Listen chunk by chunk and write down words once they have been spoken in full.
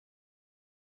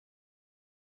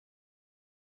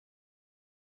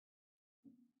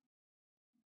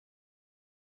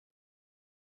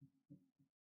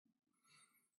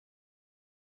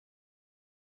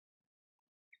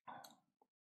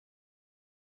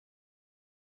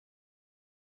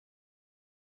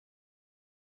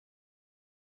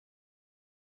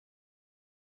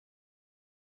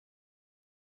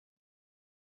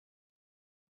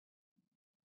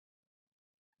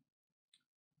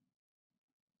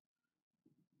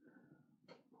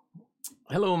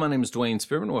Hello, my name is Dwayne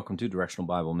Spearman. Welcome to Directional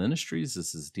Bible Ministries.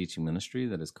 This is a teaching ministry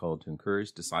that is called to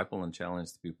encourage, disciple, and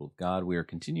challenge the people of God. We are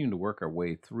continuing to work our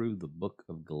way through the book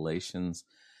of Galatians.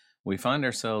 We find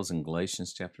ourselves in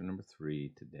Galatians chapter number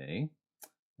 3 today.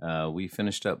 We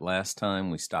finished up last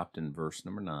time. We stopped in verse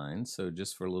number 9. So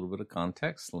just for a little bit of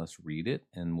context, let's read it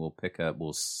and we'll pick up.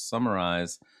 We'll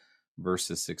summarize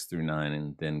verses 6 through 9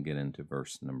 and then get into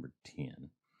verse number 10.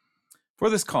 For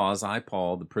this cause, I,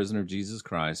 Paul, the prisoner of Jesus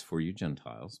Christ, for you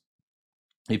Gentiles,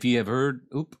 if ye have heard,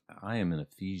 I am in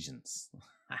Ephesians.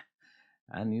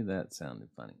 I knew that sounded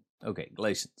funny. Okay,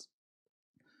 Galatians.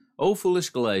 O foolish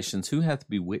Galatians, who hath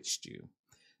bewitched you,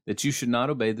 that you should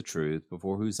not obey the truth,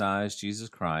 before whose eyes Jesus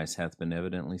Christ hath been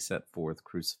evidently set forth,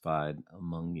 crucified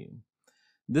among you?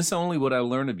 This only would I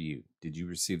learn of you. Did you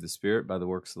receive the Spirit by the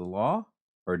works of the law,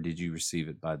 or did you receive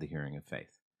it by the hearing of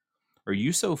faith? Are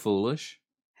you so foolish?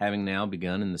 Having now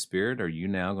begun in the Spirit, are you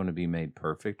now going to be made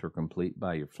perfect or complete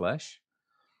by your flesh?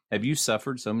 Have you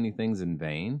suffered so many things in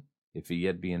vain, if it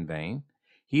yet be in vain?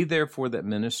 He therefore that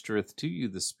ministereth to you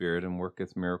the Spirit and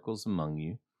worketh miracles among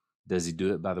you, does he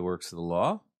do it by the works of the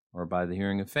law, or by the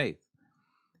hearing of faith?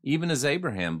 Even as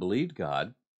Abraham believed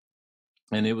God,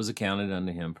 and it was accounted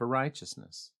unto him for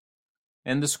righteousness.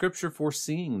 And the Scripture,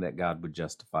 foreseeing that God would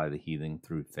justify the heathen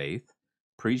through faith,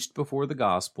 preached before the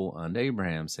gospel unto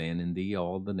Abraham, saying, In thee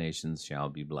all the nations shall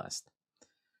be blessed.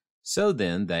 So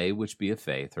then they which be of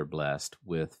faith are blessed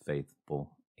with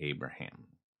faithful Abraham.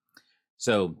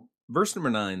 So verse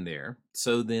number 9 there,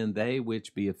 so then they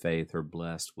which be of faith are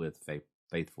blessed with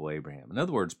faithful Abraham. In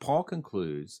other words, Paul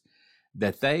concludes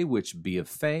that they which be of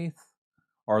faith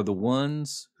are the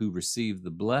ones who receive the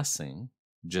blessing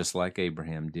just like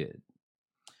Abraham did.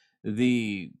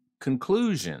 The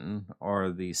conclusion,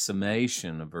 or the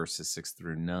summation of verses 6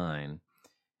 through 9,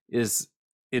 is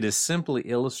simply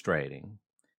illustrating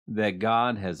that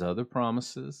God has other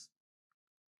promises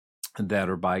that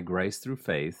are by grace through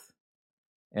faith,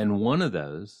 and one of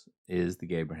those is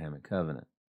the Abrahamic covenant.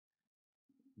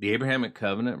 The Abrahamic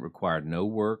covenant required no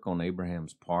work on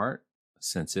Abraham's part,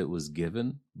 since it was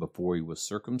given before he was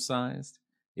circumcised.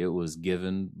 It was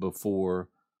given before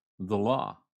the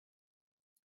law.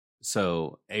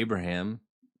 So Abraham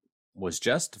was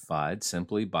justified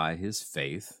simply by his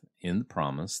faith in the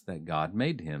promise that God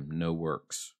made him, no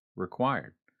works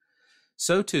required.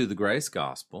 So too the grace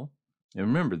gospel, and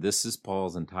remember, this is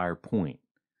Paul's entire point.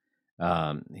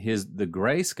 The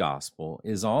grace gospel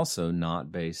is also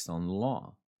not based on the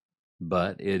law,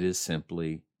 but it is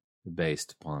simply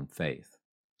based upon faith.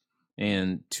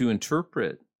 And to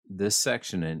interpret this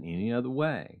section in any other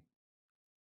way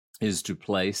is to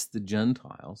place the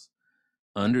Gentiles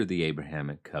under the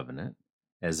Abrahamic covenant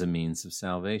as a means of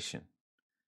salvation,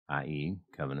 i.e.,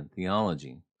 covenant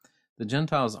theology. The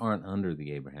Gentiles aren't under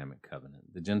the Abrahamic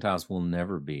covenant. The Gentiles will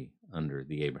never be under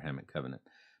the Abrahamic covenant.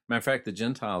 Matter of fact, the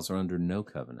Gentiles are under no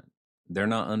covenant. They're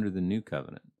not under the new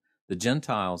covenant. The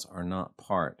Gentiles are not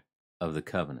part of the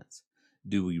covenants.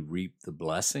 Do we reap the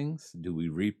blessings? Do we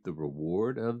reap the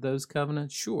reward of those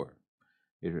covenants? Sure.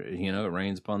 It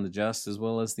rains upon the just as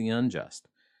well as the unjust.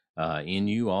 In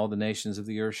you, all the nations of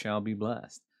the earth shall be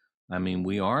blessed. I mean,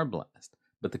 we are blessed,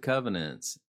 but the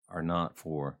covenants are not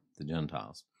for the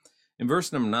Gentiles. In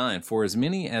verse number 9, for as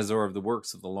many as are of the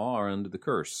works of the law are under the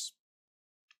curse.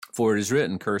 For it is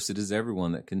written, Cursed is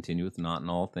everyone that continueth not in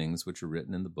all things which are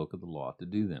written in the book of the law to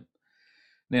do them.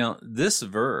 Now, this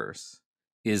verse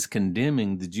is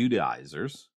condemning the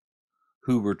Judaizers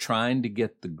who were trying to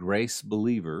get the grace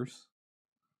believers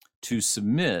to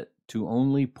submit to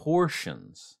only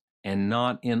portions and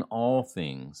not in all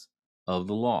things of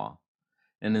the law.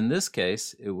 And in this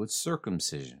case, it was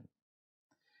circumcision.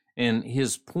 And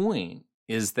his point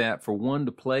is that for one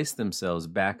to place themselves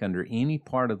back under any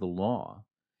part of the law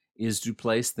is to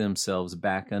place themselves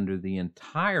back under the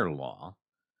entire law,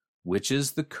 which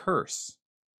is the curse.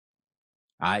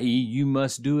 I.e., you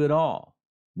must do it all,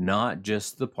 not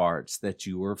just the parts that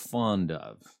you are fond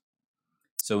of.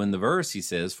 So in the verse he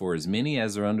says, For as many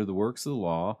as are under the works of the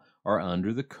law are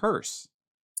under the curse.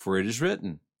 For it is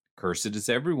written, Cursed is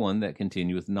everyone that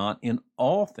continueth not in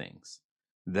all things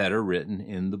that are written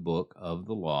in the book of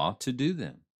the law to do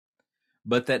them.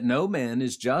 But that no man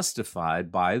is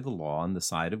justified by the law in the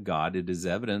sight of God, it is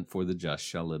evident, for the just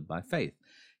shall live by faith.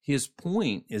 His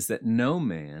point is that no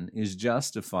man is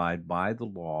justified by the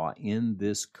law in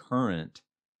this current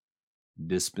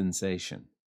dispensation.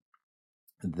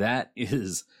 That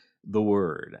is the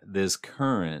word, this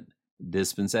current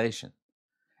dispensation.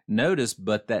 Notice,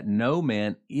 but that no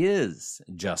man is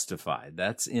justified.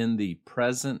 That's in the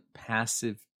present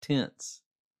passive tense.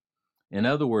 In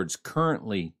other words,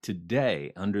 currently,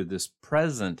 today, under this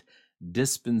present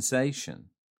dispensation,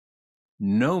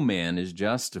 no man is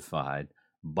justified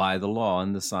by the law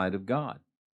in the sight of God.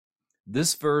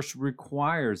 This verse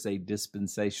requires a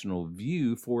dispensational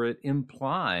view, for it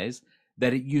implies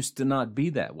that it used to not be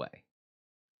that way.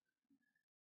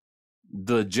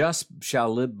 The just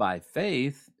shall live by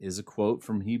faith is a quote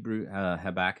from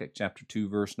Habakkuk chapter 2,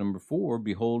 verse number 4.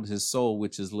 Behold, his soul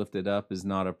which is lifted up is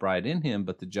not upright in him,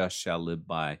 but the just shall live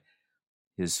by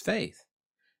his faith.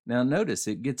 Now notice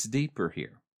it gets deeper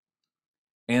here.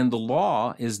 And the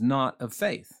law is not of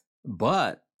faith,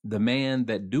 but the man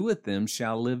that doeth them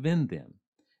shall live in them.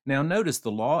 Now notice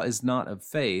the law is not of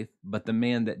faith, but the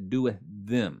man that doeth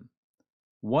them.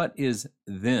 What is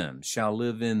them? Shall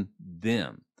live in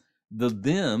them. The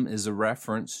them is a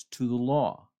reference to the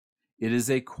law. It is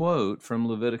a quote from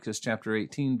Leviticus chapter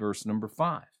 18, verse number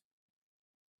 5.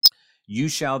 You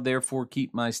shall therefore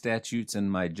keep my statutes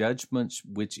and my judgments,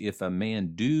 which if a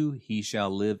man do, he shall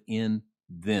live in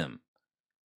them.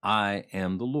 I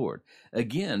am the Lord.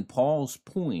 Again, Paul's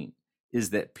point is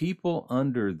that people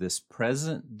under this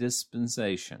present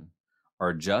dispensation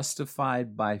are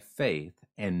justified by faith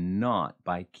and not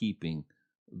by keeping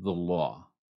the law.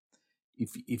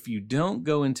 If you don't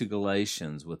go into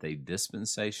Galatians with a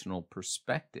dispensational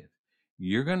perspective,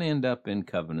 you're going to end up in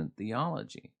covenant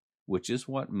theology, which is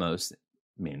what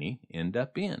many end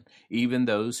up in. Even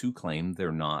those who claim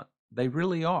they're not, they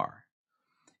really are.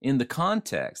 In the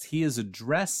context, he is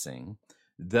addressing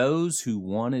those who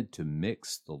wanted to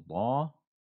mix the law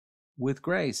with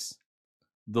grace.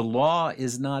 The law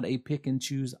is not a pick and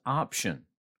choose option.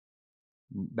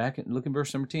 Look in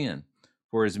verse number 10.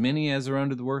 For as many as are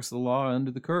under the works of the law are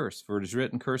under the curse. For it is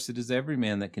written, cursed is every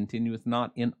man that continueth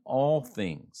not in all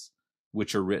things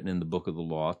which are written in the book of the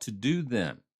law to do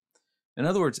them. In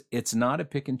other words, it's not a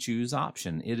pick and choose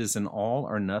option. It is an all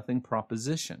or nothing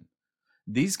proposition.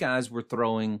 These guys were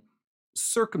throwing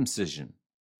circumcision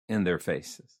in their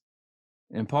faces.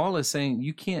 And Paul is saying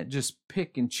you can't just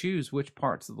pick and choose which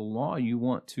parts of the law you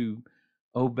want to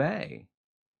obey.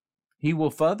 He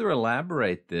will further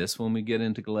elaborate this when we get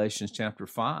into Galatians chapter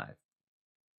 5.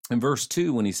 In verse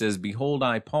 2, when he says, Behold,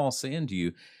 I, Paul, say unto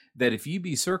you, that if ye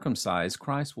be circumcised,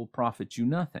 Christ will profit you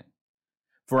nothing.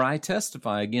 For I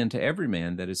testify again to every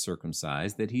man that is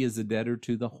circumcised, that he is a debtor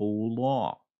to the whole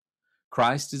law.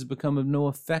 Christ is become of no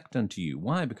effect unto you.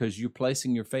 Why? Because you're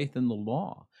placing your faith in the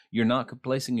law. You're not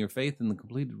placing your faith in the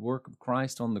completed work of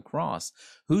Christ on the cross.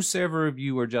 Whosoever of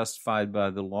you are justified by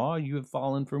the law, you have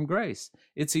fallen from grace.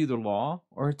 It's either law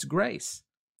or it's grace.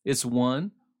 It's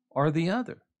one or the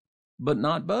other, but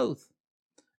not both.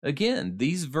 Again,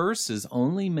 these verses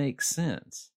only make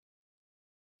sense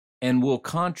and will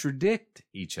contradict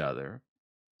each other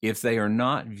if they are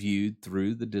not viewed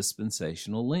through the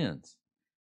dispensational lens,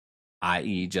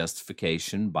 i.e.,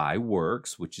 justification by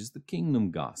works, which is the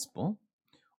kingdom gospel,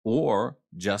 or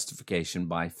justification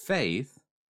by faith,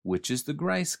 which is the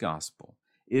grace gospel.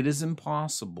 It is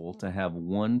impossible to have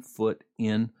one foot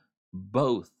in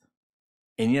both.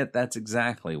 And yet that's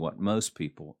exactly what most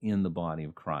people in the body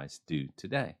of Christ do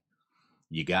today.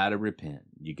 You got to repent.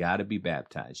 You got to be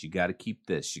baptized. You got to keep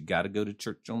this. You got to go to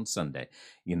church on Sunday.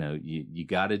 You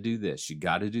got to do this. You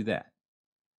got to do that.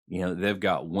 They've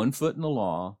got one foot in the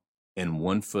law and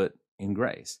one foot in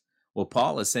grace. Well,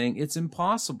 Paul is saying it's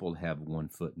impossible to have one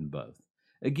foot in both.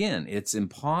 Again, it's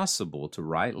impossible to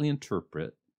rightly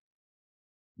interpret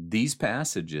these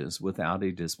passages without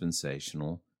a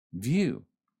dispensational view.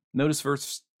 Notice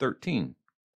verse 13.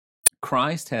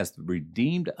 Christ has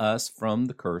redeemed us from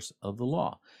the curse of the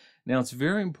law. Now, it's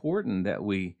very important that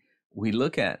we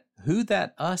look at who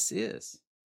that us is.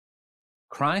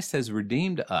 Christ has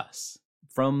redeemed us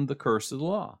from the curse of the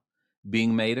law,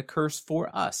 being made a curse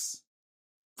for us.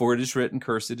 For it is written,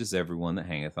 cursed is everyone that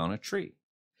hangeth on a tree.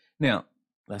 Now,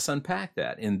 let's unpack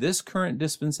that. In this current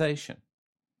dispensation,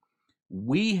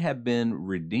 we have been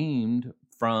redeemed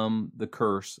from the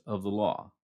curse of the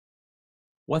law.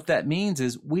 What that means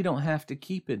is we don't have to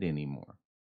keep it anymore.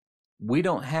 We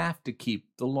don't have to keep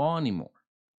the law anymore.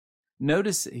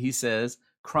 Notice he says,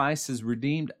 Christ has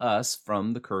redeemed us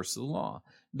from the curse of the law.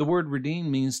 The word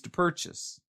redeem means to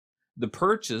purchase. The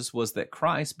purchase was that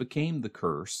Christ became the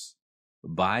curse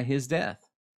by his death.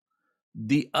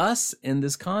 The us in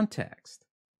this context,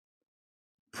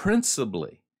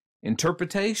 principally,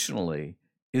 interpretationally,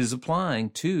 is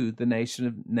applying to the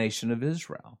nation of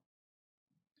Israel.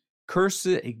 Christ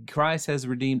has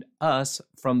redeemed us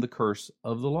from the curse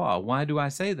of the law. Why do I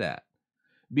say that?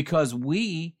 Because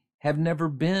we have never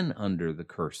been under the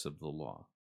curse of the law.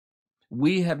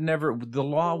 The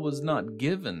law was not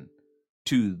given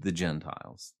to the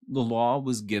Gentiles. The law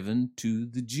was given to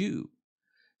the Jew.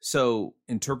 So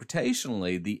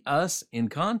interpretationally, the us in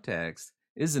context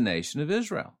is the nation of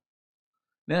Israel.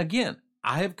 Now, again,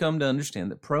 I have come to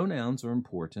understand that pronouns are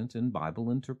important in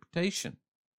Bible interpretation.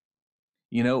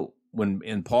 You know, when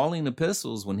in Pauline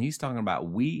epistles, when he's talking about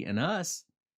we and us,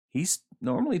 he's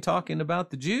normally talking about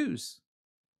the Jews.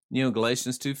 You know,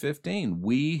 Galatians 2:15,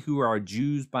 we who are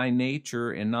Jews by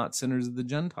nature and not sinners of the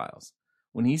Gentiles.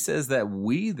 When he says that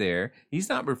we there, he's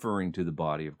not referring to the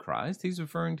body of Christ. He's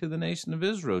referring to the nation of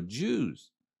Israel,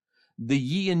 Jews. The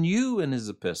ye and you in his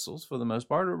epistles, for the most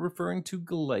part, are referring to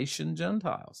Galatian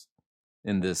Gentiles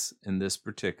in this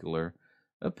particular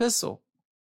epistle.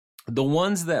 The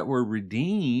ones that were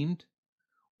redeemed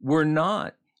were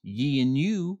not ye and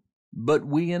you, but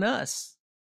we and us.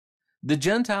 The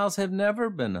Gentiles have never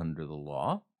been under the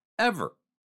law, ever.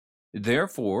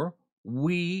 Therefore,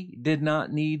 we did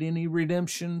not need any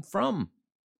redemption from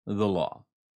the law.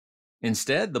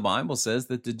 Instead, the Bible says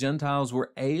that the Gentiles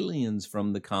were aliens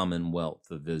from the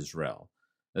commonwealth of Israel.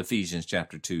 Ephesians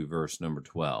chapter 2, verse number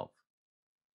 12.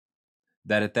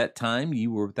 That at that time ye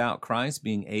were without Christ,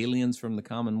 being aliens from the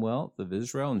commonwealth of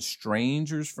Israel and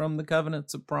strangers from the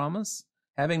covenants of promise,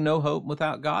 having no hope,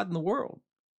 without God in the world.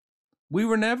 We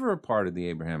were never a part of the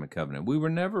Abrahamic covenant. We were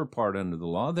never a part under the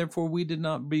law. Therefore, we did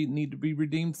not need to be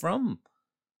redeemed from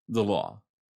the law.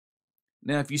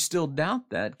 Now, if you still doubt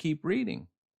that, keep reading.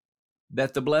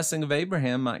 That the blessing of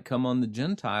Abraham might come on the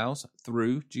Gentiles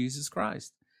through Jesus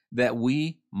Christ, that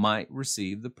we might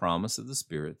receive the promise of the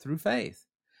Spirit through faith.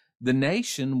 The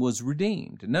nation was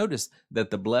redeemed. Notice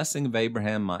that the blessing of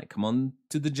Abraham might come on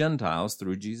to the Gentiles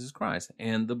through Jesus Christ,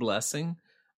 and the blessing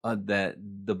of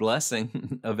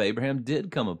Abraham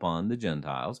did come upon the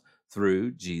Gentiles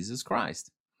through Jesus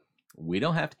Christ. We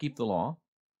don't have to keep the law.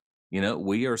 You know,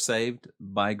 we are saved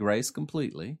by grace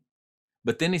completely.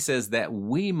 But then he says that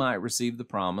we might receive the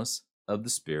promise of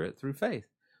the Spirit through faith.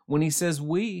 When he says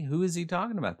we, who is he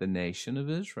talking about? The nation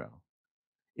of Israel.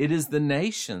 It is the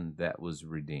nation that was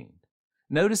redeemed.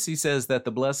 Notice he says that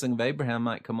the blessing of Abraham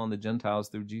might come on the Gentiles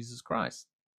through Jesus Christ.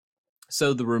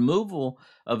 So the removal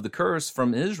of the curse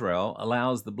from Israel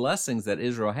allows the blessings that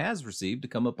Israel has received to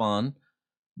come upon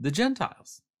the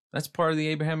Gentiles. That's part of the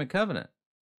Abrahamic covenant.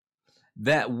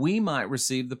 That we might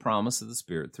receive the promise of the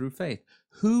Spirit through faith.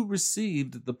 Who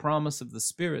received the promise of the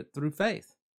Spirit through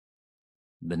faith?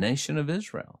 The nation of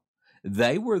Israel.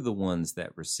 They were the ones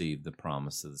that received the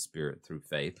promise of the Spirit through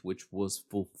faith, which was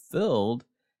fulfilled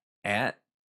at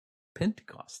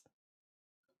Pentecost.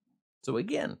 So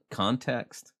again,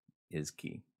 context is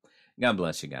key. God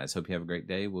bless you guys. Hope you have a great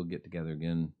day. We'll get together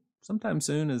again sometime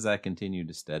soon as I continue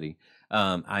to study.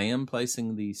 I am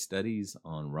placing these studies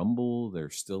on Rumble.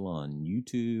 They're still on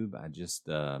YouTube. I just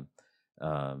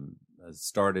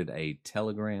started a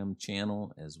Telegram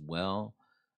channel as well.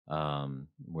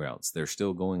 Where else? They're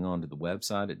still going on to the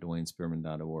website at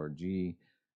DwayneSpearman.org.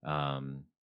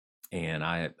 And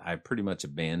I pretty much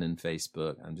abandoned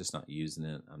Facebook. I'm just not using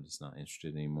it. I'm just not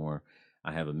interested anymore.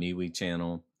 I have a MeWe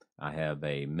channel. I have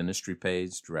a ministry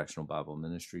page, Directional Bible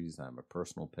Ministries. I have a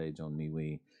personal page on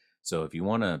MeWe. So if you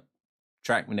want to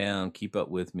track me down, keep up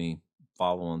with me,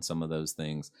 follow on some of those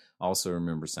things. Also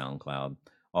remember SoundCloud.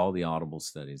 All the Audible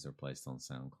studies are placed on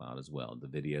SoundCloud as well. The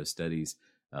video studies,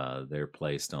 they're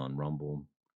placed on Rumble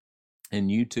and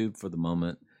YouTube for the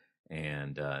moment.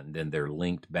 And then they're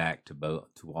linked back to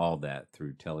all that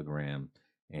through Telegram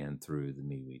and through the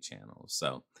MeWe channel.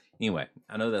 So anyway,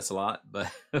 I know that's a lot, but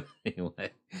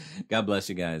anyway, God bless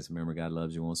you guys. Remember, God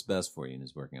loves you and wants best for you and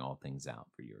is working all things out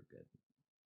for your good.